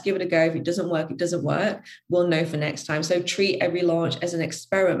 let's give it a go. If it doesn't work, it doesn't work. We'll know for next time. So treat every launch as an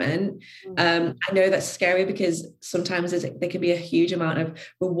experiment. I know that's scary because sometimes there can be a huge amount of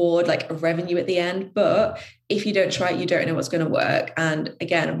reward, like of revenue at the end. But if you don't try it, you don't know what's going to work. And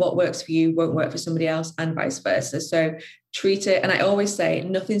again, what works for you won't work for somebody else and vice versa. So treat it. And I always say,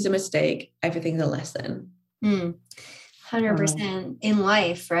 nothing's a mistake. Everything's a lesson. 100% in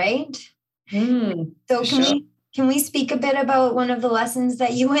life, right? So Sure. can we speak a bit about one of the lessons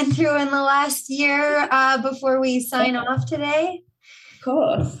that you went through in the last year before we sign off today? Of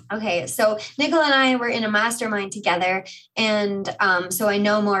course. Okay, so Nicola and I were in a mastermind together, and so I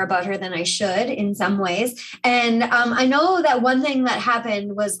know more about her than I should in some ways. And I know that one thing that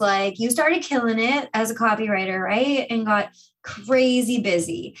happened was like you started killing it as a copywriter, right? And got crazy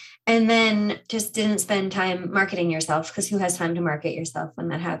busy, and then just didn't spend time marketing yourself, because who has time to market yourself when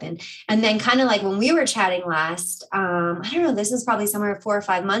that happened? And then kind of like when we were chatting last, I don't know, this is probably somewhere 4 or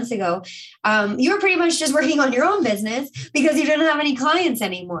 5 months ago, you were pretty much just working on your own business because you didn't have any clients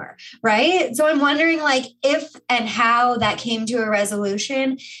anymore, right? So I'm wondering like if and how that came to a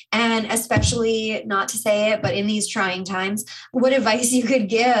resolution, and especially, not to say it, but in these trying times, what advice you could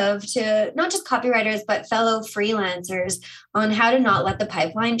give to not just copywriters, but fellow freelancers on how to not let the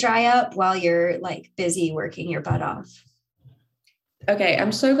pipeline dry up while you're like busy working your butt off. Okay,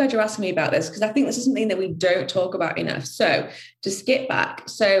 I'm so glad you're asking me about this, because I think this is something that we don't talk about enough. So to skip back,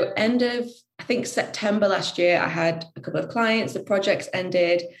 so end of, I think September last year, I had a couple of clients, the projects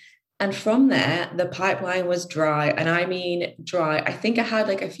ended. And from there, the pipeline was dry. And I mean dry. I think I had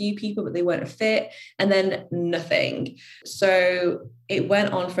like a few people, but they weren't a fit, and then nothing. So it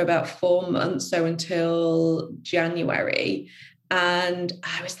went on for about 4 months, so until January. And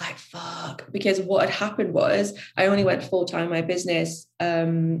I was like, fuck, because what had happened was I only went full-time in my business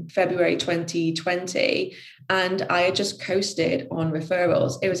February 2020, and I had just coasted on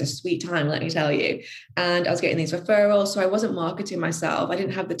referrals. It was a sweet time, let me tell you. And I was getting these referrals, so I wasn't marketing myself. I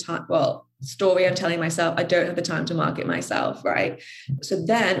didn't have the time. Well, story I'm telling myself, I don't have the time to market myself, right? So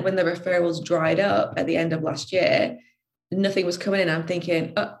then when the referrals dried up at the end of last year, nothing was coming in. I'm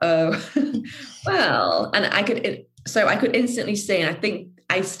thinking, well, and I could instantly see, and I think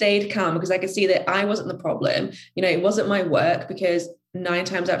I stayed calm because I could see that I wasn't the problem. You know, it wasn't my work, because 9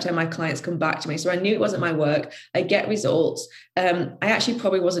 times out of 10 my clients come back to me. So I knew it wasn't my work. I get results. I actually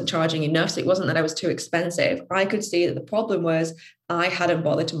probably wasn't charging enough. So it wasn't that I was too expensive. I could see that the problem was I hadn't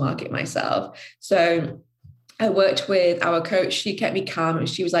bothered to market myself. So I worked with our coach. She kept me calm, and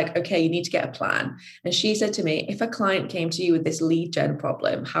she was like, okay, you need to get a plan. And she said to me, if a client came to you with this lead gen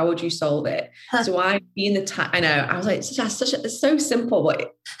problem, how would you solve it? So I, being the type, I know, I was like, it's so simple,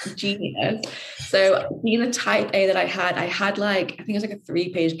 but genius. So being the type A that I had like, I think it was like a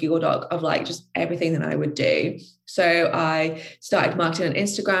 3-page Google Doc of like just everything that I would do. So I started marketing on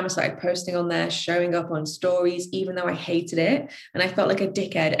Instagram. I started posting on there, showing up on stories, even though I hated it. And I felt like a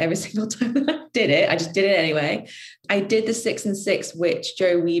dickhead every single time that I did it. I just did it anyway. I did the 6 and 6, which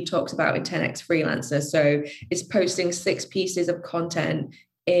Joe Weeb talks about in 10X Freelancer. So it's posting 6 pieces of content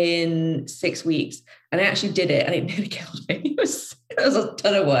in 6 weeks. And I actually did it, and it nearly killed me. It was a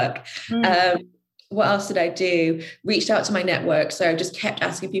ton of work. What else did I do? Reached out to my network. So I just kept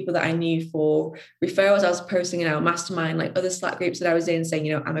asking people that I knew for referrals. I was posting in our mastermind, like other Slack groups that I was in, saying,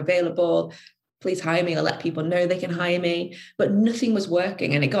 you know, I'm available. Please hire me. I'll let people know they can hire me. But nothing was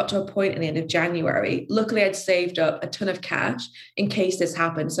working. And it got to a point at the end of January. Luckily, I'd saved up a ton of cash in case this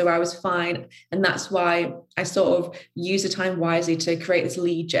happened. So I was fine. And that's why I sort of used the time wisely to create this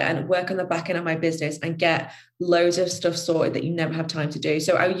lead gen, work on the back end of my business, and get loads of stuff sorted that you never have time to do.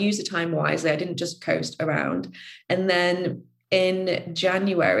 So I used the time wisely. I didn't just coast around. And then in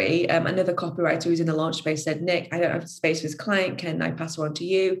January, another copywriter who's in the launch space said, Nick, I don't have space for this client. Can I pass her on to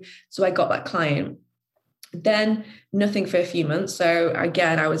you? So I got that client. Then nothing for a few months. So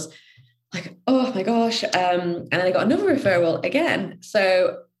again, I was like, oh my gosh. And then I got another referral again.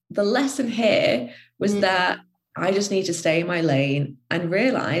 So the lesson here was that I just need to stay in my lane and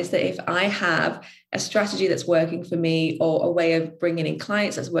realize that if I have a strategy that's working for me, or a way of bringing in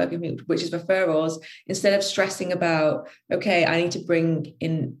clients that's working for me, which is referrals, instead of stressing about, okay, I need to bring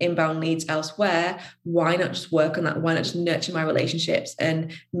in inbound leads elsewhere, why not just work on that? Why not just nurture my relationships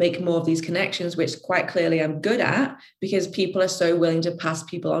and make more of these connections, which quite clearly I'm good at, because people are so willing to pass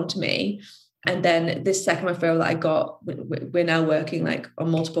people on to me. And then this second referral that I got, we're now working like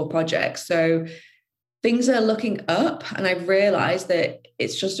on multiple projects. So things are looking up, and I've realized that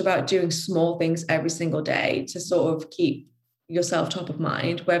it's just about doing small things every single day to sort of keep yourself top of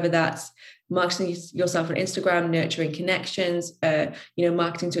mind, whether that's marketing yourself on Instagram, nurturing connections,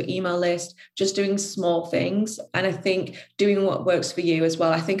 marketing to an email list, just doing small things. And I think doing what works for you as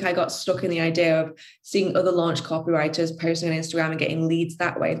well. I think I got stuck in the idea of seeing other launch copywriters posting on Instagram and getting leads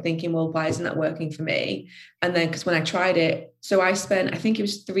that way, and thinking, well, why isn't that working for me? And then, because when I tried it, so I spent, I think it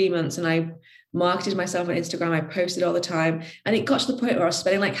was 3 months, and I marketed myself on Instagram. I posted all the time. And it got to the point where I was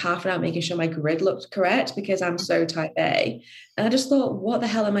spending like half an hour making sure my grid looked correct, because I'm so type A. And I just thought, what the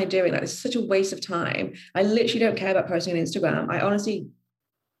hell am I doing? Like, it's such a waste of time. I literally don't care about posting on Instagram. I honestly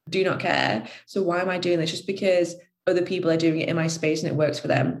do not care. So why am I doing this? Just because other people are doing it in my space and it works for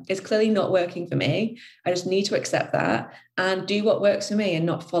them. It's clearly not working for me. I just need to accept that and do what works for me and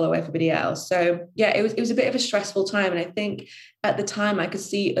not follow everybody else. So yeah, it was a bit of a stressful time. And I think at the time I could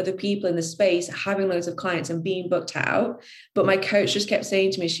see other people in the space having loads of clients and being booked out. But my coach just kept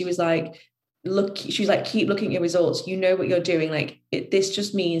saying to me, she was like, keep looking at your results. You know what you're doing. Like this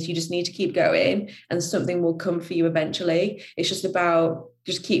just means you just need to keep going, and something will come for you eventually. It's just about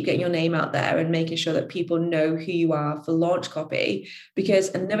just keep getting your name out there and making sure that people know who you are for launch copy. Because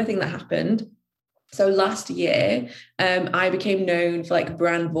another thing that happened, so last year, I became known for like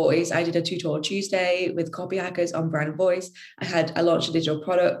brand voice. I did a tutorial Tuesday with copy hackers on brand voice. I launched a digital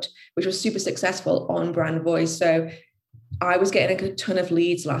product, which was super successful on brand voice. So I was getting a ton of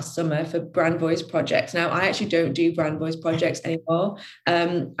leads last summer for brand voice projects. Now, I actually don't do brand voice projects anymore.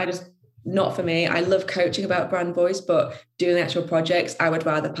 Not for me. I love coaching about brand voice, but doing the actual projects, I would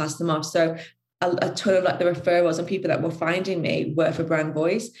rather pass them off. So a ton of like the referrals and people that were finding me were for brand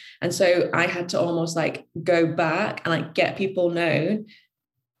voice. And so I had to almost like go back and like get people known,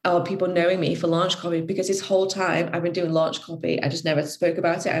 or people knowing me for launch copy, because this whole time I've been doing launch copy. I just never spoke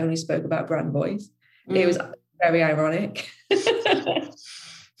about it. I only spoke about brand voice. It was very ironic. But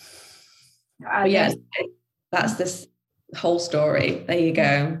yeah, that's this whole story. There you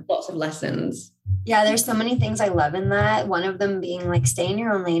go. Lots of lessons. Yeah, there's so many things I love in that. One of them being like stay in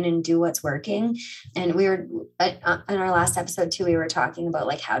your own lane and do what's working. And we were in our last episode too, we were talking about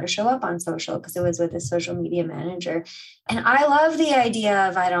like how to show up on social because it was with a social media manager. And I love the idea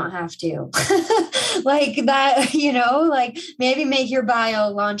of I don't have to like that, like maybe make your bio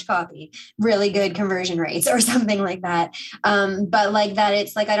launch copy, really good conversion rates or something like that. But like that,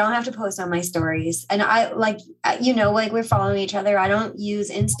 it's like, I don't have to post on my stories. And I like, like we're following each other. I don't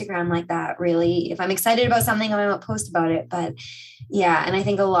use Instagram like that really. If I'm excited about something, I won't post about it. But yeah. And I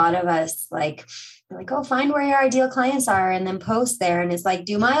think a lot of us like, oh, find where your ideal clients are and then post there. And it's like,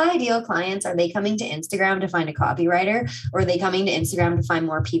 do my ideal clients, are they coming to Instagram to find a copywriter, or are they coming to Instagram to find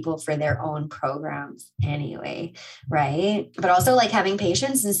more people for their own programs anyway? Right. But also like having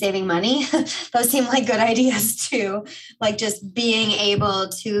patience and saving money. Those seem like good ideas too. Like just being able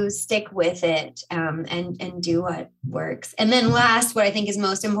to stick with it and do what works. And then last, what I think is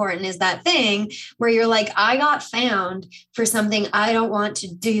most important is that thing where you're like, I got found for something I don't want to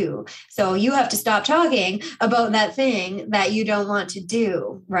do. So you have to stop talking about that thing that you don't want to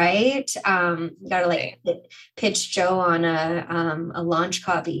do, right? You gotta like pitch Joe on a launch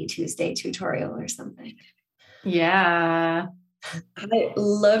copy Tuesday tutorial or something. Yeah. I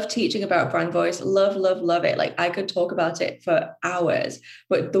love teaching about brand voice. Love, love, love it. Like I could talk about it for hours,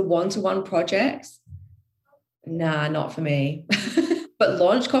 but the one-to-one projects, nah, not for me. But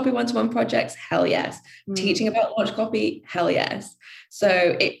launch copy one-to-one projects, hell yes. Teaching about launch copy, hell yes.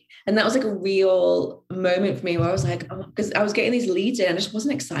 And that was like a real moment for me where I was like, oh, because I was getting these leads in, I just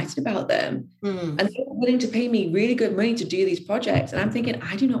wasn't excited about them. And they were willing to pay me really good money to do these projects. And I'm thinking,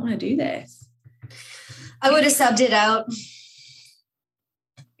 I do not want to do this. I would have subbed it out.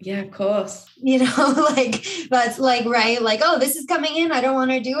 Yeah, of course. Like that's like, right. Like, oh, this is coming in. I don't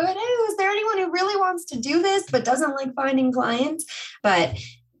want to do it. Oh, is there anyone who really wants to do this, but doesn't like finding clients? But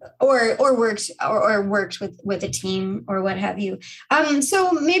or worked with a team or what have you.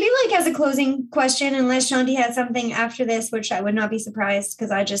 So maybe like as a closing question, unless Shanti has something after this, which I would not be surprised because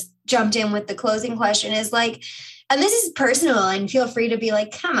I just jumped in with the closing question, is like, and this is personal and feel free to be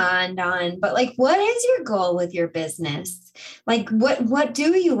like, come on, Dawn, but like, what is your goal with your business? Like, what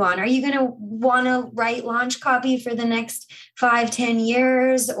do you want? Are you going to want to write launch copy for the next 5-10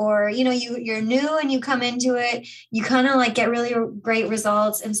 years? Or, you're new and you come into it, you kind of like get really great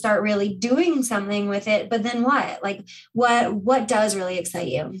results and start really doing something with it. But then what? Like, what does really excite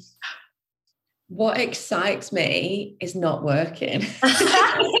you? What excites me is not working.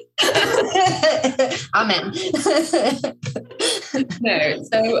 Amen. No.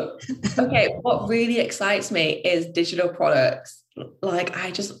 So, okay, what really excites me is digital products. Like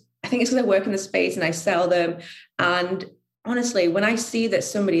I think it's because I work in the space and I sell them. And honestly, when I see that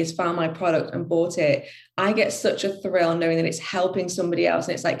somebody has found my product and bought it, I get such a thrill knowing that it's helping somebody else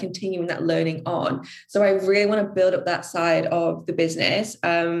and it's like continuing that learning on. So I really want to build up that side of the business.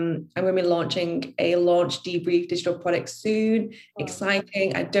 I'm going to be launching a launch debrief digital product soon. Wow.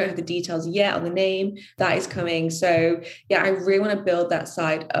 Exciting. I don't have the details yet on the name. That is coming. So yeah, I really want to build that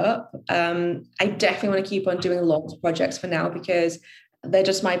side up. I definitely want to keep on doing launch projects for now because they're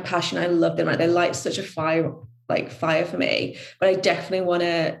just my passion. I love them. Like they light such a fire for me, but I definitely want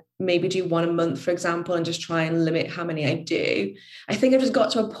to maybe do one a month, for example, and just try and limit how many I do. I think I've just got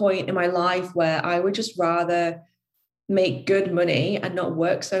to a point in my life where I would just rather make good money and not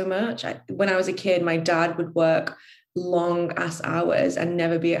work so much. When I was a kid, my dad would work long ass hours and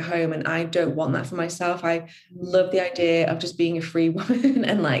never be at home. And I don't want that for myself. I love the idea of just being a free woman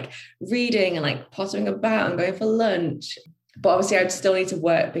and like reading and like pottering about and going for lunch. But obviously I'd still need to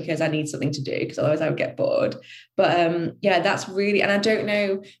work because I need something to do because otherwise I would get bored. But yeah, that's really, and I don't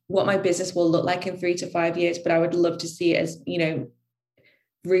know what my business will look like in 3 to 5 years, but I would love to see it as,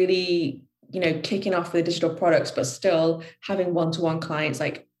 really, kicking off with the digital products, but still having one-to-one clients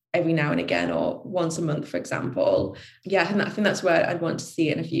like every now and again or once a month, for example. Yeah, I think that's where I'd want to see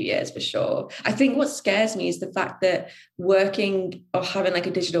it in a few years for sure. I think what scares me is the fact that working or having like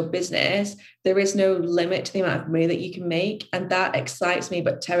a digital business, there is no limit to the amount of money that you can make. And that excites me,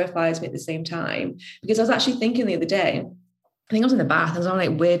 but terrifies me at the same time. Because I was actually thinking the other day, I think I was in the bath, I was having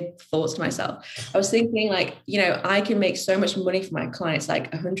like weird thoughts to myself. I was thinking like, I can make so much money for my clients,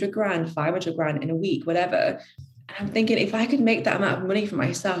 like 100 grand, 500 grand in a week, whatever. I'm thinking if I could make that amount of money for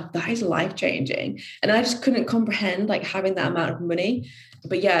myself, that is life-changing. And I just couldn't comprehend like having that amount of money.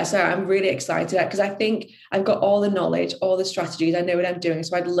 But yeah, so I'm really excited because I think I've got all the knowledge, all the strategies. I know what I'm doing.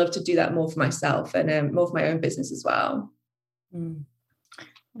 So I'd love to do that more for myself and more for my own business as well.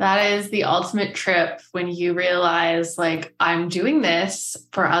 That is the ultimate trip when you realize like I'm doing this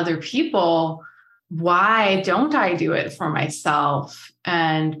for other people, why don't I do it for myself?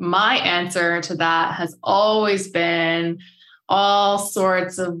 And my answer to that has always been all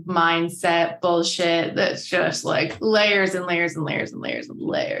sorts of mindset bullshit that's just like layers and layers and layers and layers and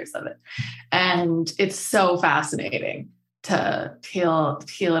layers of it. And it's so fascinating to peel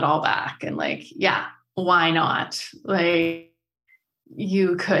it all back and like, yeah, why not? Like,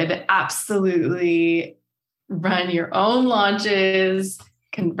 you could absolutely run your own launches,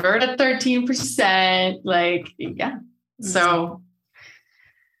 convert at 13%. Like, yeah. So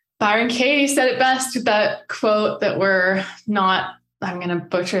Byron Katie said it best with that quote that I'm going to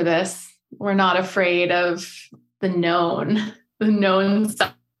butcher this. We're not afraid of the known. The known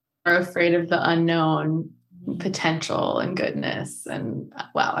are afraid of the unknown potential and goodness. And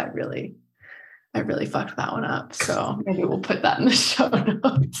wow, I really fucked that one up. So maybe we'll put that in the show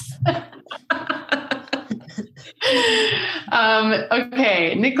notes.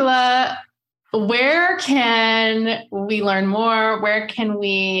 Okay, Nicola, where can we learn more? Where can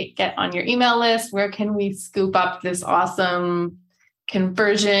we get on your email list? Where can we scoop up this awesome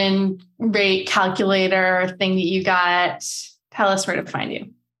conversion rate calculator thing that you got? Tell us where to find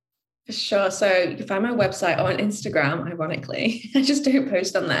you. Sure. So you can find my website on Instagram, ironically. I just don't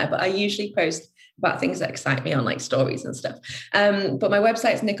post on there, but I usually post about things that excite me on like stories and stuff. But my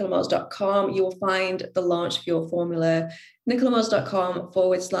website is nicolamores.com. You will find the launch fuel formula,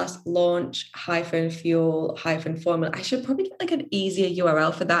 nicolamores.com/launch-fuel-formula. I should probably get like an easier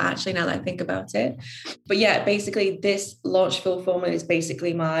URL for that actually, now that I think about it. But yeah, basically this launch fuel formula is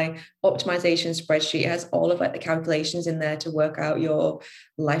basically my optimization spreadsheet. It has all of like the calculations in there to work out your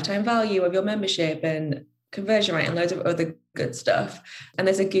lifetime value of your membership and conversion rate and loads of other good stuff. And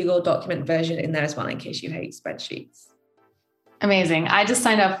there's a Google document version in there as well in case you hate spreadsheets. Amazing. I just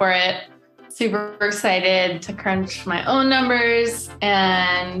signed up for it. Super excited to crunch my own numbers.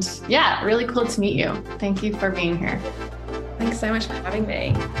 And yeah, really cool to meet you. Thank you for being here. Thanks so much for having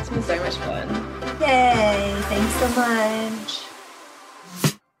me. It's been so much fun. Yay. Thanks so much.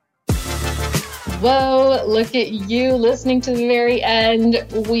 Whoa, look at you listening to the very end.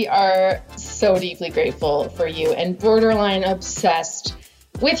 We are so deeply grateful for you and borderline obsessed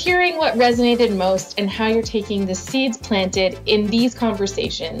with hearing what resonated most and how you're taking the seeds planted in these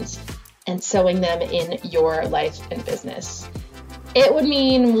conversations and sowing them in your life and business. It would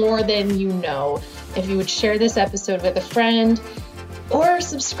mean more than you know if you would share this episode with a friend or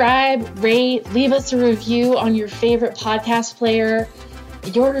subscribe, rate, leave us a review on your favorite podcast player.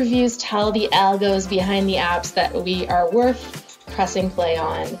 Your reviews tell the algos behind the apps that we are worth pressing play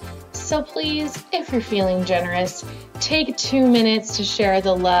on. So please, if you're feeling generous, take 2 minutes to share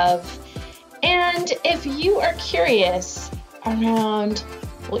the love. And if you are curious around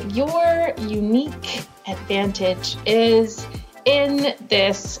what your unique advantage is in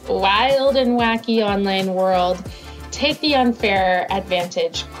this wild and wacky online world, take the Unfair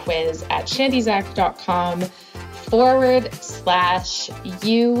Advantage quiz at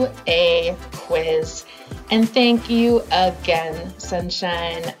shandyzach.com/UA quiz. And thank you again,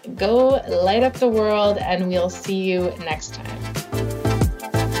 sunshine. Go light up the world, and we'll see you next time.